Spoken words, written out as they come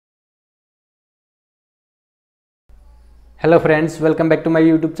Hello friends, welcome back to my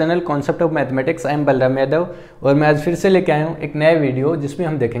YouTube channel concept of mathematics. I am Balram Yadav और मैं आज फिर से लेके आया हूँ एक नया वीडियो जिसमें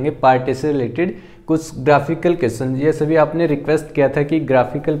हम देखेंगे पार्ट से रिलेटेड कुछ ग्राफिकल क्वेश्चन। ये सभी आपने रिक्वेस्ट किया था कि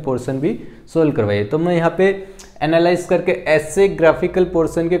ग्राफिकल पोर्शन भी सोल्व करवाइए, तो मैं यहाँ पे एनालाइज करके ऐसे ग्राफिकल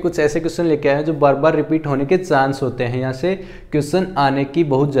पोर्शन के कुछ ऐसे क्वेश्चन लेके आए हैं जो बार बार रिपीट होने के चांस होते हैं। यहाँ से क्वेश्चन आने की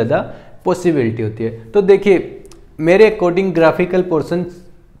बहुत ज़्यादा पॉसिबिलिटी होती है। तो देखिए, मेरे according graphical portion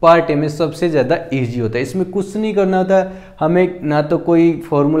part A में सबसे ज़्यादा इजी होता है। इसमें कुछ नहीं करना होता है हमें, ना तो कोई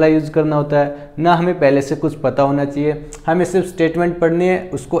फॉर्मूला यूज करना होता है, ना हमें पहले से कुछ पता होना चाहिए। हमें सिर्फ स्टेटमेंट पढ़नी है,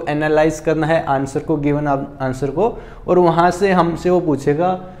 उसको एनालाइज करना है, आंसर को, गिवन आंसर को, और वहाँ से हमसे वो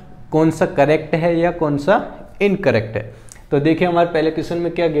पूछेगा कौन सा करेक्ट है या कौन सा इनकरेक्ट है। तो देखिए हमारे पहले क्वेश्चन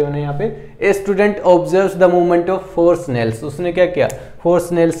में क्या गिवन है यहाँ पे, a student observes the movement of 4 Snell's. उसने क्या किया, 4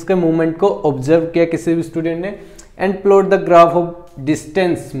 स्नेल्स के मूवमेंट को ऑब्जर्व किया किसी भी स्टूडेंट ने, and plot the graph of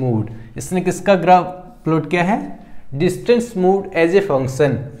distance moved. इसने किसका ग्राफ प्लॉट किया है, distance moved as a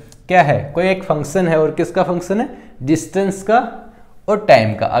function. क्या है, कोई एक फंक्शन है, और किसका फंक्शन है, डिस्टेंस का और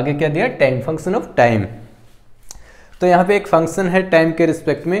टाइम का। आगे क्या दिया, टाइम, फंक्शन ऑफ टाइम। तो यहाँ पे एक फंक्शन है टाइम के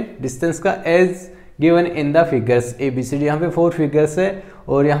रिस्पेक्ट में डिस्टेंस का, as given in the figures ABCD। यहाँ पे 4 फिगर्स है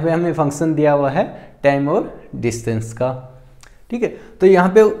और यहाँ पे हमें फंक्शन दिया हुआ है टाइम और डिस्टेंस का। ठीक है, तो यहाँ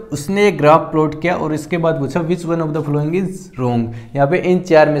पे उसने एक ग्राफ प्लॉट किया और इसके बाद पूछा which one of the following is रोंग। यहाँ पे इन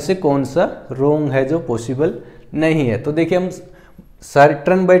 4 में से कौन सा रोंग है, जो पॉसिबल नहीं है। तो देखिए हम सारे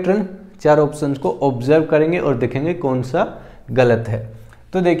टर्न बाय टर्न 4 ऑप्शंस को ऑब्जर्व करेंगे और देखेंगे कौन सा गलत है।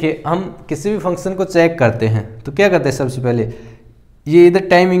 तो देखिए हम किसी भी फंक्शन को चेक करते हैं तो क्या करते हैं, सबसे पहले ये इधर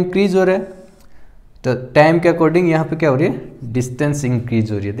टाइम इंक्रीज हो रहा है, तो टाइम के अकॉर्डिंग यहाँ पे क्या हो रही है, डिस्टेंस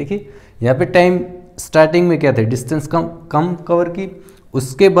इंक्रीज हो रही है। देखिए यहाँ पे टाइम स्टार्टिंग में क्या था, डिस्टेंस कम कवर की,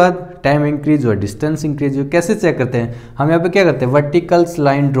 उसके बाद टाइम इंक्रीज हुआ, डिस्टेंस इंक्रीज हुआ। कैसे चेक करते हैं हम, यहाँ पे क्या करते हैं, वर्टिकल्स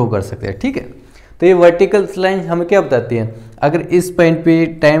लाइन ड्रॉ कर सकते हैं। ठीक है, तो ये वर्टिकल्स लाइन हमें क्या बताती है, अगर इस पॉइंट पे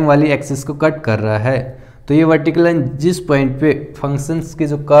टाइम वाली एक्सिस को कट कर रहा है तो ये वर्टिकल लाइन जिस पॉइंट पे फंक्शंस की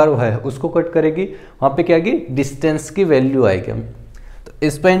जो कर्व है उसको कट करेगी, वहाँ पे क्या आएगी, डिस्टेंस की वैल्यू आएगी। तो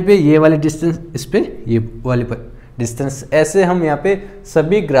इस पॉइंट पे ये वाली डिस्टेंस, इस पे ये वाली डिस्टेंस। ऐसे हम यहाँ पे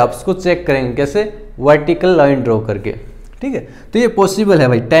सभी ग्राफ्स को चेक करेंगे, कैसे, वर्टिकल लाइन ड्रॉ करके। ठीक है, तो ये पॉसिबल है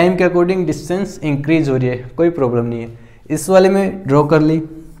भाई, टाइम के अकॉर्डिंग डिस्टेंस इंक्रीज हो रही है, कोई प्रॉब्लम नहीं है। इस वाले में ड्रॉ कर ली,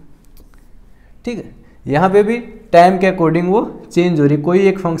 ठीक है, यहाँ पे भी टाइम के अकॉर्डिंग वो चेंज हो रही है। कोई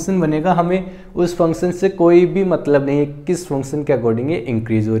एक फंक्शन बनेगा, हमें उस फंक्शन से कोई भी मतलब नहीं है किस फंक्शन के अकॉर्डिंग ये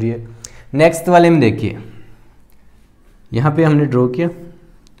इंक्रीज हो रही है। नेक्स्ट वाले में देखिए, यहाँ पे हमने ड्रॉ किया,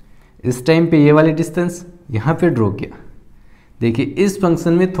 इस टाइम पे ये वाली डिस्टेंस यहाँ पे ड्रॉ किया। देखिए इस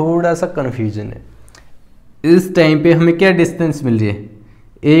फंक्शन में थोड़ा सा कन्फ्यूजन है। इस टाइम पे हमें क्या डिस्टेंस मिल रही है,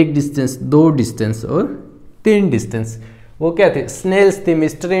 1 डिस्टेंस, 2 डिस्टेंस और 3 डिस्टेंस। वो क्या थे, स्नेल्स थे,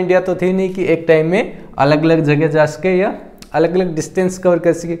 मिस्टर इंडिया तो थे नहीं कि एक टाइम में अलग अलग जगह जा सके या अलग अलग डिस्टेंस कवर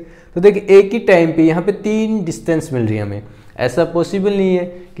कर सके। तो देखिए एक ही टाइम पे यहाँ पे 3 डिस्टेंस मिल रही है हमें। ऐसा पॉसिबल नहीं है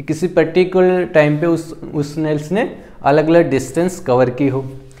कि किसी पर्टिकुलर टाइम पे उस स्नेल्स ने अलग अलग डिस्टेंस कवर की हो।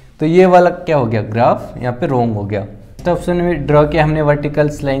 तो ये वाला क्या हो गया, ग्राफ यहाँ पे रोंग हो गया। तो ऑप्शन में ड्रॉ किया हमने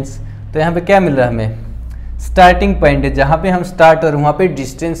वर्टिकल्स लाइंस, तो यहाँ पे क्या मिल रहा है हमें, स्टार्टिंग पॉइंट है जहाँ पे हम स्टार्ट और वहाँ पे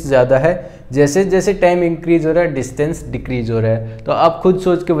डिस्टेंस ज़्यादा है। जैसे जैसे टाइम इंक्रीज हो रहा है डिस्टेंस डिक्रीज हो रहा है। तो आप खुद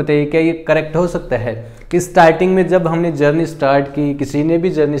सोच के बताइए, क्या ये करेक्ट हो सकता है कि स्टार्टिंग में जब हमने जर्नी स्टार्ट की, किसी ने भी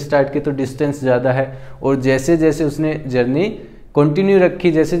जर्नी स्टार्ट की, तो डिस्टेंस ज़्यादा है, और जैसे जैसे उसने जर्नी कंटिन्यू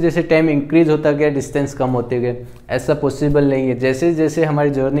रखी, जैसे जैसे टाइम इंक्रीज होता गया डिस्टेंस कम होते गए। ऐसा पॉसिबल नहीं है। जैसे जैसे हमारी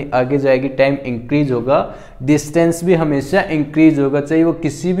जर्नी आगे जाएगी टाइम इंक्रीज होगा, डिस्टेंस भी हमेशा इंक्रीज होगा, चाहे वो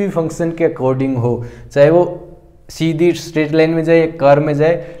किसी भी फंक्शन के अकॉर्डिंग हो, चाहे वो सीधी स्ट्रेट लाइन में जाए या कर्व में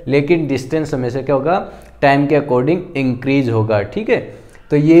जाए, लेकिन डिस्टेंस हमेशा क्या होगा, टाइम के अकॉर्डिंग इंक्रीज होगा। ठीक है,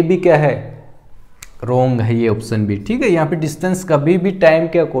 तो ये भी क्या है, रोंग है ये ऑप्शन भी। ठीक है, यहाँ पे डिस्टेंस कभी भी टाइम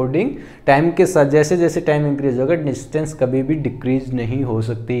के अकॉर्डिंग, टाइम के साथ जैसे जैसे टाइम इंक्रीज होगा डिस्टेंस कभी भी डिक्रीज नहीं हो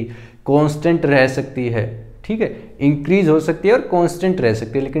सकती, कांस्टेंट रह सकती है। ठीक है, इंक्रीज हो सकती है और कांस्टेंट रह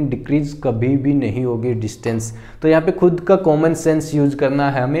सकती है, लेकिन डिक्रीज कभी भी नहीं होगी डिस्टेंस। तो यहाँ पे खुद का कॉमन सेंस यूज करना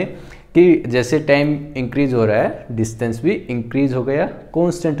है हमें कि जैसे टाइम इंक्रीज हो रहा है डिस्टेंस भी इंक्रीज हो गया,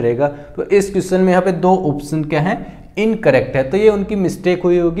 कांस्टेंट रहेगा। तो इस क्वेश्चन में यहाँ पे 2 ऑप्शन क्या है, इनकरेक्ट है। तो ये उनकी मिस्टेक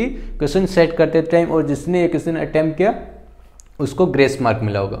हुई होगी क्वेश्चन सेट करते टाइम, और जिसने ये क्वेश्चन अटेम्प्ट किया उसको ग्रेस मार्क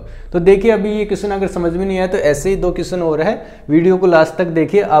मिला होगा। तो देखिए अभी ये क्वेश्चन अगर समझ में नहीं आया तो ऐसे ही 2 क्वेश्चन हो रहा है, वीडियो को लास्ट तक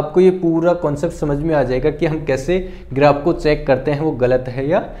देखिए, आपको ये पूरा कॉन्सेप्ट समझ में आ जाएगा कि हम कैसे ग्राफ को चेक करते हैं, वो गलत है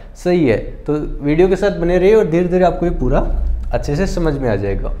या सही है। तो वीडियो के साथ बने रहिए और धीरे धीरे आपको ये पूरा अच्छे से समझ में आ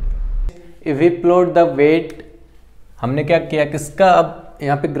जाएगा। If we plot the wait, हमने क्या किया, किसका अब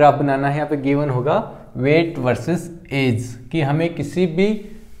यहाँ पे ग्राफ बनाना है, यहाँ पे गिवन होगा वेट वर्सेस एज, कि हमें किसी भी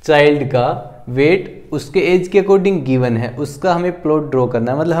चाइल्ड का वेट उसके एज के अकॉर्डिंग गिवन है, उसका हमें प्लॉट ड्रॉ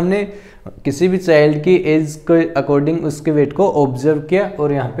करना है। मतलब हमने किसी भी चाइल्ड की एज के अकॉर्डिंग उसके वेट को ऑब्जर्व किया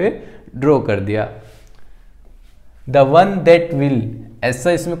और यहाँ पे ड्रॉ कर दिया। द वन दैट विल,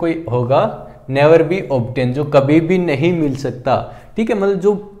 ऐसा इसमें कोई होगा, नेवर बी ऑब्टेन, जो कभी भी नहीं मिल सकता, ठीक है, मतलब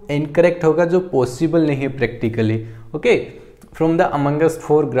जो इनकरेक्ट होगा, जो पॉसिबल नहीं है practically. Okay, from the amongst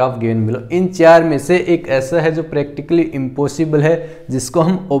 4 graph given below, इन 4 में से एक ऐसा है जो प्रैक्टिकली इम्पॉसिबल है, जिसको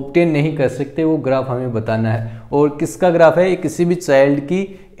हम ऑब्टेन नहीं कर सकते, वो ग्राफ हमें बताना है। और किसका ग्राफ है? ये किसी भी चाइल्ड की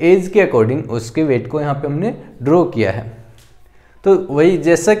एज के अकॉर्डिंग उसके वेट को यहाँ पे हमने ड्रॉ किया है। तो वही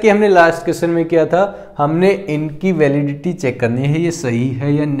जैसा कि हमने लास्ट क्वेश्चन में किया था, हमने इनकी वैलिडिटी चेक करनी है, ये सही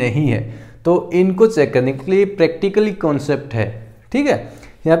है या नहीं है। तो इनको चेक करने के लिए प्रैक्टिकली कॉन्सेप्ट है, ठीक है।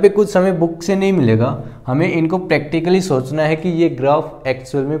 यहाँ पे कुछ हमें बुक से नहीं मिलेगा, हमें इनको प्रैक्टिकली सोचना है कि ये ग्राफ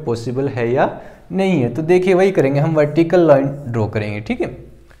एक्चुअल में पॉसिबल है या नहीं है। तो देखिए वही करेंगे, हम वर्टिकल लाइन ड्रॉ करेंगे, ठीक है।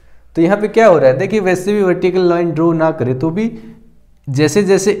 तो यहाँ पे क्या हो रहा है, देखिए वैसे भी वर्टिकल लाइन ड्रॉ ना करें तो भी जैसे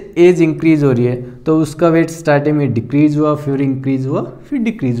जैसे एज इंक्रीज हो रही है तो उसका वेट स्टार्टिंग में डिक्रीज हुआ, फिर इंक्रीज हुआ, फिर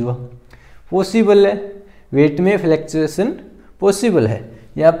डिक्रीज हुआ, पॉसिबल है। वेट में फ्लक्चुएशन पॉसिबल है।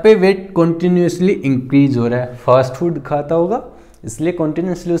 यहाँ पे वेट कॉन्टिन्यूसली इंक्रीज हो रहा है, फास्ट फूड खाता होगा इसलिए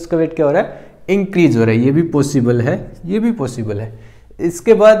कॉन्टिन्यूसली उसका वेट क्या हो रहा है, इंक्रीज हो रहा है, ये भी पॉसिबल है, ये भी पॉसिबल है।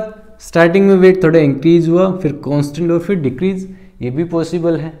 इसके बाद स्टार्टिंग में वेट थोड़ा इंक्रीज हुआ, फिर कांस्टेंट और फिर डिक्रीज, ये भी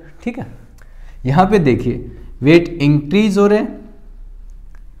पॉसिबल है, ठीक है। यहाँ पे देखिए वेट इंक्रीज हो रहा है,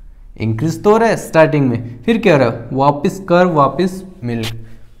 इंक्रीज तो हो रहा है स्टार्टिंग में, फिर क्या हो रहा है, वापस कर्व वापस मिल,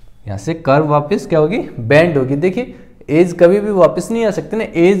 यहाँ से कर्व वापस क्या होगी, बैंड होगी। देखिए एज कभी भी वापस नहीं आ सकते ना,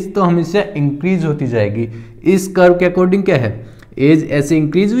 एज तो हमेशा इंक्रीज होती जाएगी। इस कर्व के अकॉर्डिंग क्या है, एज ऐसे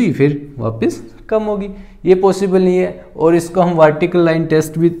इंक्रीज हुई फिर वापस कम होगी, ये पॉसिबल नहीं है। और इसको हम वर्टिकल लाइन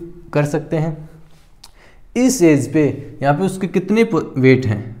टेस्ट भी कर सकते हैं। इस एज पे यहाँ पे उसके कितने वेट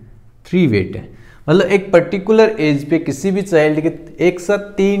हैं, 3 वेट हैं। मतलब एक पर्टिकुलर एज पे किसी भी चाइल्ड के एक साथ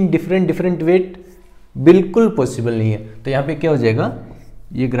 3 डिफरेंट वेट बिल्कुल पॉसिबल नहीं है। तो यहाँ पे क्या हो जाएगा,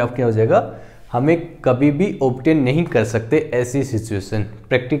 ये ग्राफ क्या हो जाएगा, हमें कभी भी ऑब्टेन नहीं कर सकते ऐसी सिचुएशन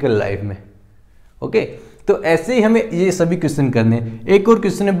प्रैक्टिकल लाइफ में। ओके, तो ऐसे ही हमें ये सभी क्वेश्चन करने हैं। एक और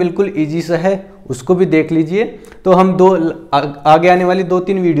क्वेश्चन है बिल्कुल इजी सा है, उसको भी देख लीजिए। तो हम आगे आने वाली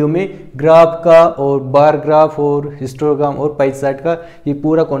 2-3 वीडियो में ग्राफ का और बार ग्राफ और हिस्टोग्राम और पाई चार्ट का ये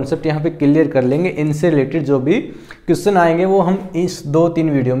पूरा कॉन्सेप्ट यहाँ पे क्लियर कर लेंगे। इनसे रिलेटेड जो भी क्वेश्चन आएंगे वो हम इस 2-3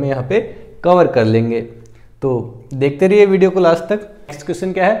 वीडियो में यहाँ पे कवर कर लेंगे। तो देखते रहिए वीडियो को लास्ट तक। नेक्स्ट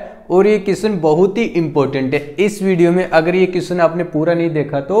क्वेश्चन क्या है, और ये क्वेश्चन बहुत ही इंपॉर्टेंट है। इस वीडियो में अगर ये क्वेश्चन आपने पूरा नहीं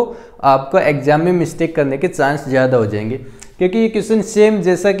देखा तो आपका एग्जाम में मिस्टेक करने के चांस ज़्यादा हो जाएंगे, क्योंकि ये क्वेश्चन सेम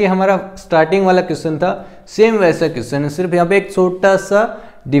जैसा कि हमारा स्टार्टिंग वाला क्वेश्चन था, सेम वैसा क्वेश्चन है, सिर्फ यहाँ पे एक छोटा सा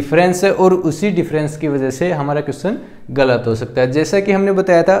डिफरेंस है और उसी डिफरेंस की वजह से हमारा क्वेश्चन गलत हो सकता है। जैसा कि हमने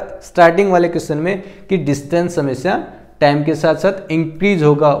बताया था स्टार्टिंग वाले क्वेश्चन में कि डिस्टेंस हमेशा टाइम के साथ साथ इंक्रीज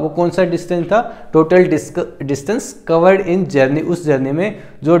होगा। वो कौन सा डिस्टेंस था, total distance covered in journey, उस जर्नी में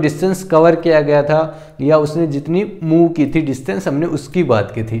जो डिस्टेंस कवर किया गया था या उसने जितनी मूव की थी डिस्टेंस, हमने उसकी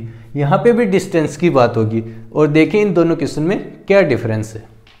बात की थी। यहाँ पे भी डिस्टेंस की बात होगी। और देखिए इन दोनों क्वेश्चन में क्या डिफरेंस है।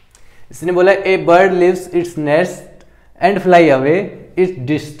 इसने बोला ए bird lives its nest and fly away it's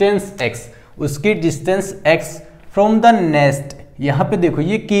distance x, उसकी distance x from the nest. यहाँ पे देखो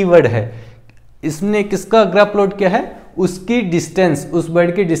ये कीवर्ड है, इसने किसका ग्राफ प्लॉट किया है, उसकी डिस्टेंस, उस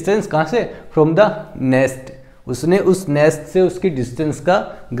बर्ड की डिस्टेंस कहाँ से, फ्रॉम द नेस्ट। उसने उस नेस्ट से उसकी डिस्टेंस का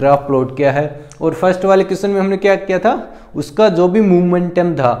ग्राफ प्लॉट किया है। और फर्स्ट वाले क्वेश्चन में हमने क्या किया था, उसका जो भी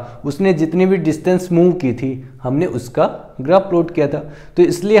मूवमेंटम था, उसने जितनी भी डिस्टेंस मूव की थी, हमने उसका ग्राफ प्लॉट किया था। तो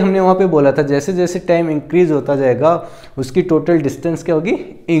इसलिए हमने वहाँ पे बोला था जैसे जैसे टाइम इंक्रीज होता जाएगा उसकी टोटल डिस्टेंस क्या होगी,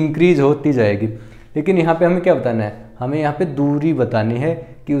 इंक्रीज होती जाएगी। लेकिन यहाँ पे हमें क्या बताना है, हमें यहाँ पे दूरी बतानी है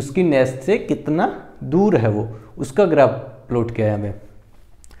कि उसकी नेस्ट से कितना दूर है वो, उसका ग्राफ प्लॉट किया है हमें।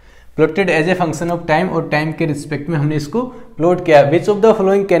 Plotted as a function of time, और टाइम के रिस्पेक्ट में हमने इसको प्लॉट किया। Which of the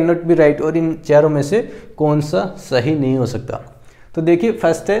following can not be right, और इन चारों में से कौन सा सही नहीं हो सकता। तो देखिए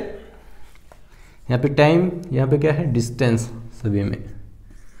फर्स्ट है यहाँ पे टाइम, यहाँ पे क्या है डिस्टेंस, सभी में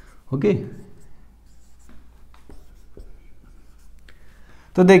ओके।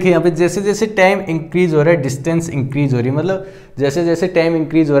 तो देखिए यहाँ पे जैसे जैसे टाइम इंक्रीज हो रहा है डिस्टेंस इंक्रीज हो रही है, मतलब जैसे जैसे टाइम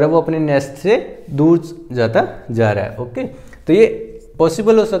इंक्रीज हो रहा है वो अपने नेस्ट से दूर जाता जा रहा है। ओके, तो ये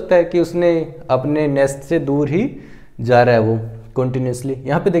पॉसिबल हो सकता है कि उसने अपने नेस्ट से दूर ही जा रहा है वो कंटिन्यूसली।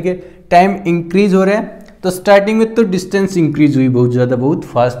 यहाँ पे देखिए टाइम इंक्रीज हो रहा है, तो स्टार्टिंग में तो डिस्टेंस इंक्रीज हुई बहुत ज़्यादा, बहुत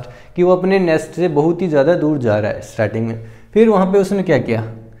फास्ट, कि वो अपने नेस्ट से बहुत ही ज़्यादा दूर जा रहा है स्टार्टिंग में। फिर वहाँ पे उसने क्या किया,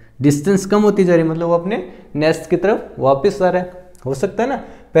 डिस्टेंस कम होती जा रही है, मतलब वो अपने नेस्ट की तरफ वापस आ रहा है। हो सकता है ना,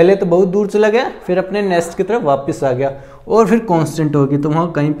 पहले तो बहुत दूर चला गया फिर अपने नेस्ट की तरफ वापस आ गया। और फिर कांस्टेंट होगी, तो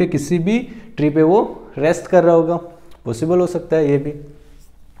वहाँ कहीं पे किसी भी ट्री पे वो रेस्ट कर रहा होगा, पॉसिबल हो सकता है ये भी।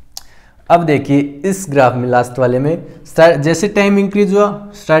 अब देखिए इस ग्राफ में लास्ट वाले में जैसे टाइम इंक्रीज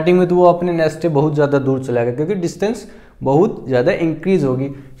हुआ स्टार्टिंग में, तो वो अपने नेस्ट से बहुत ज़्यादा दूर चला गया क्योंकि डिस्टेंस बहुत ज़्यादा इंक्रीज होगी,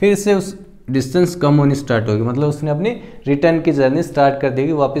 फिर इससे उस डिस्टेंस कम होनी स्टार्ट होगी, मतलब उसने अपनी रिटर्न की जर्नी स्टार्ट कर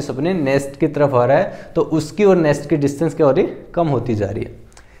देगी, वापस अपने नेस्ट की तरफ आ रहा है, तो उसकी और नेस्ट की डिस्टेंस क्या हो रही है, कम होती जा रही है।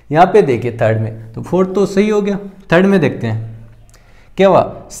 यहाँ पे देखिए थर्ड में, तो फोर्थ तो सही हो गया, थर्ड में देखते हैं क्या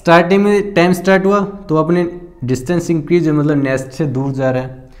हुआ। स्टार्टिंग में टाइम स्टार्ट हुआ तो अपने डिस्टेंस इंक्रीज है, मतलब नेस्ट से दूर जा रहा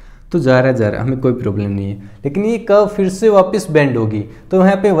है, तो जा रहा है, हमें कोई प्रॉब्लम नहीं है। लेकिन ये कर्व फिर से वापस बेंड होगी, तो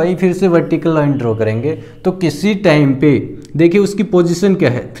यहाँ पे वही फिर से वर्टिकल लाइन ड्रॉ करेंगे, तो किसी टाइम पे देखिए उसकी पोजीशन क्या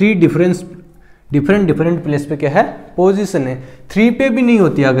है, 3 डिफरेंट प्लेस पे क्या है पोजीशन है, 3 पे भी नहीं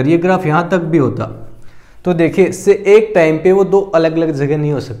होती, अगर ये ग्राफ यहाँ तक भी होता तो देखिए इससे एक टाइम पे वो 2 अलग अलग जगह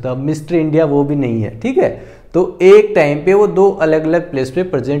नहीं हो सकता, मिस्टर इंडिया वो भी नहीं है, ठीक है। तो एक टाइम पे वो 2 अलग अलग प्लेस पे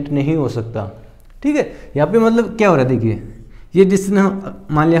प्रेजेंट नहीं हो सकता, ठीक है। यहाँ पे मतलब क्या हो रहा है, देखिए ये डिस्टेंस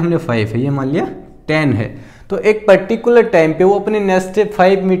मान लिया हमने 5 है, ये मान लिया 10 है, तो एक पर्टिकुलर टाइम पे वो अपने नेस्ट से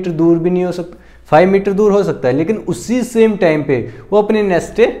 5 मीटर दूर भी नहीं हो सकता, 5 मीटर दूर हो सकता है, लेकिन उसी सेम टाइम पे वो अपने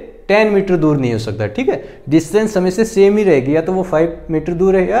नेस्ट से 10 मीटर दूर नहीं हो सकता, ठीक है। डिस्टेंस हमेशा सेम ही रहेगी, या तो वो 5 मीटर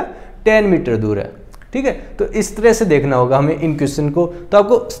दूर है या 10 मीटर दूर है, ठीक है। तो इस तरह से देखना होगा हमें इन क्वेश्चन को। तो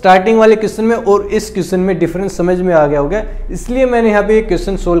आपको स्टार्टिंग वाले क्वेश्चन में और इस क्वेश्चन में डिफरेंस समझ में आ गया होगा, इसलिए मैंने यहाँ पे ये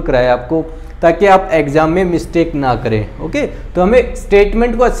क्वेश्चन सोल्व कराया आपको, ताकि आप एग्जाम में मिस्टेक ना करें। ओके, तो हमें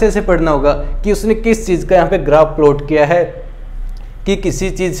स्टेटमेंट को अच्छे से पढ़ना होगा कि उसने किस चीज़ का यहाँ पे ग्राफ प्लॉट किया है, कि किसी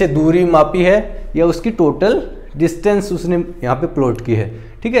चीज़ से दूरी मापी है या उसकी टोटल डिस्टेंस उसने यहाँ पे प्लॉट की है,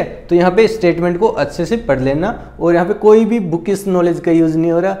 ठीक है। तो यहाँ पे स्टेटमेंट को अच्छे से पढ़ लेना, और यहाँ पे कोई भी बुकिश नॉलेज का यूज़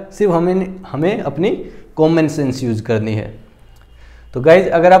नहीं हो रहा, सिर्फ हमें अपनी कॉमन सेंस यूज़ करनी है। तो गाइज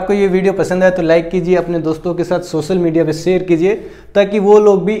अगर आपको ये वीडियो पसंद आए तो लाइक कीजिए, अपने दोस्तों के साथ सोशल मीडिया पे शेयर कीजिए, ताकि वो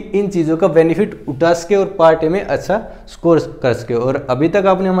लोग भी इन चीज़ों का बेनिफिट उठा सके और पार्ट ए में अच्छा स्कोर कर सके। और अभी तक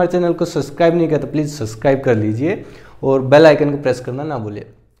आपने हमारे चैनल को सब्सक्राइब नहीं किया तो प्लीज़ सब्सक्राइब कर लीजिए और बेल आइकन को प्रेस करना ना भूलिए।